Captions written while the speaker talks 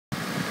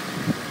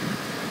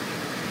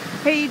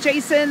Hey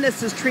Jason,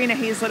 this is Trina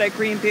Hazlett at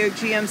Greenberg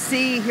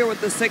GMC here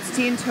with the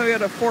 16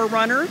 Toyota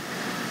 4Runner.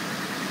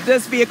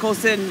 This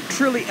vehicle's in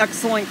truly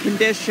excellent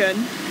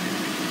condition.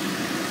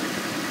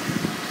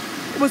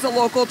 It was a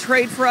local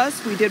trade for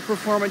us. We did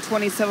perform a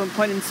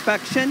 27-point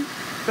inspection,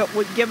 but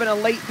given a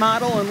late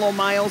model and low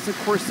miles, of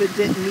course, it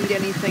didn't need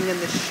anything in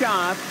the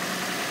shop.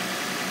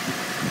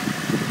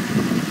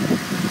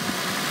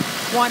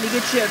 Wanted to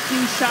get you a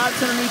few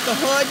shots underneath the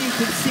hood. You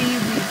can see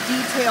we've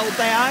detailed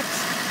that.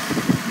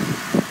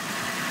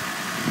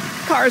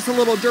 Car's a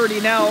little dirty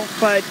now,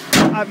 but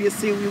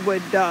obviously we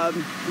would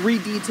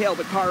re-detail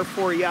the car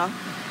for you.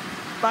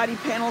 Body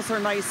panels are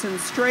nice and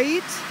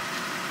straight.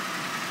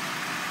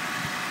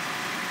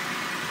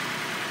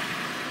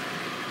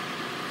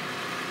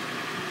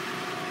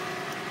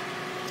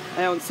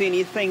 I don't see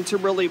anything to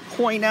really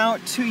point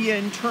out to you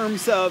in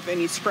terms of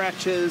any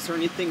scratches or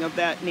anything of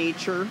that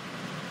nature.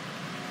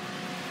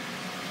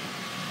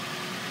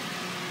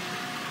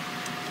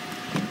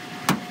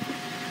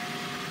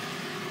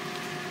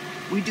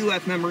 We do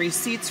have memory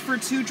seats for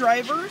 2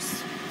 drivers,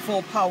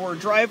 full power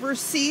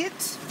driver's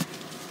seat,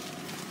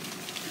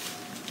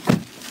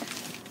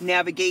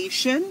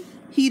 navigation,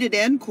 heated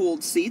and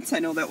cooled seats. I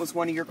know that was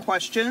one of your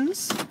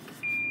questions.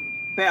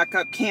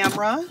 Backup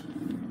camera,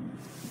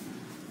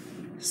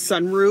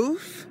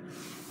 sunroof,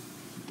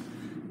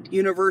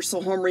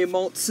 universal home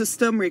remote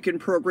system where you can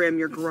program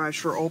your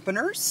garage door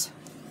openers.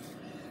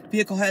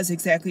 Vehicle has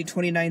exactly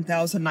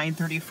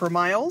 29,934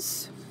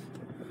 miles.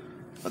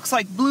 Looks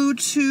like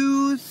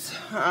Bluetooth.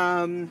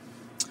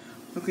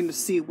 Looking to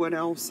see what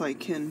else I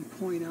can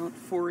point out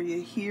for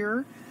you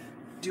here.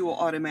 Dual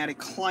automatic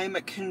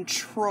climate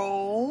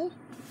control.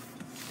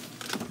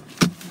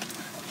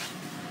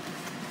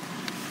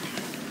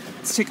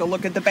 Let's take a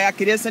look at the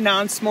back. It is a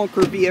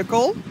non-smoker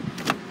vehicle.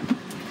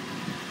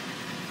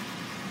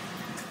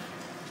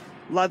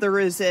 Leather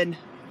is in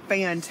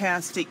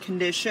fantastic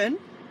condition.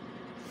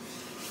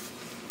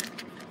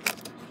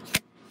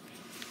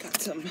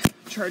 Got some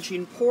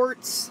charging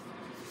ports,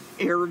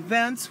 air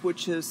vents,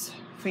 which is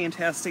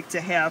fantastic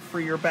to have for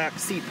your back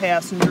seat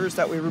passengers.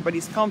 That way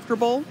everybody's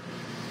comfortable.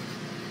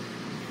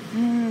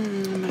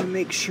 I'm going to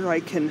make sure I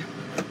can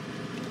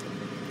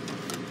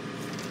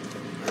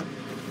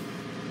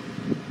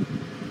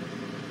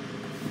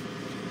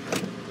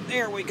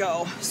there we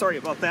go. Sorry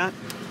about that.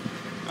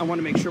 I want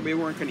to make sure we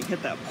weren't going to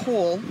hit that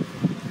pole.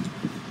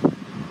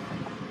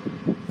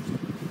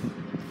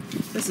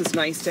 This is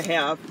nice to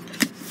have.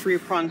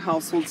 3-prong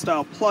household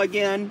style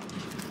plug-in.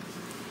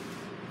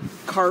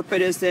 Carpet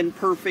is in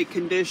perfect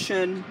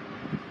condition.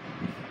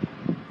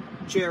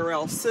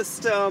 JRL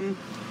system.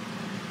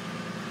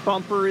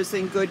 Bumper is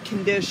in good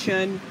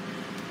condition.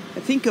 I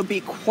think you'll be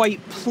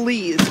quite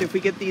pleased if we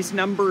get these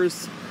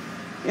numbers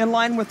in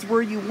line with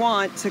where you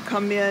want to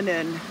come in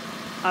and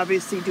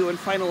obviously do a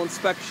final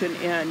inspection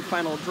and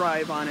final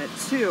drive on it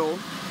too.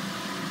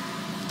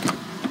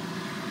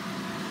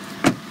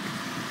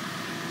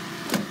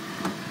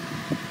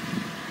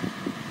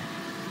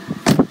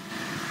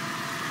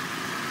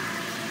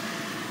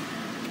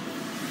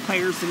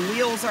 Tires and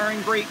wheels are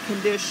in great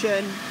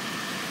condition.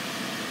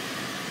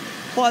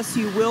 Plus,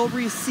 you will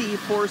receive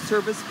 4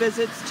 service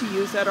visits to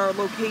use at our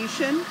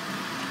location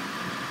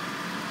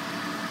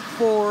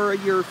for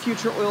your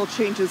future oil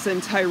changes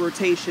and tire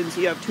rotations.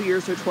 You have 2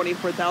 years or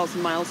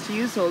 24,000 miles to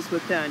use those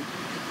within.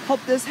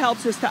 Hope this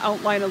helps us to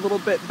outline a little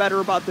bit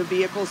better about the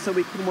vehicle so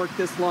we can work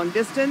this long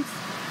distance.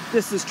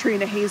 This is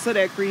Trina Hazlett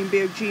at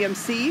Greenberg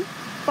GMC,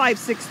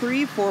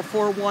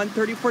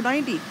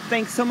 563-441-3490.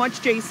 Thanks so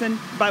much, Jason.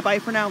 Bye-bye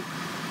for now.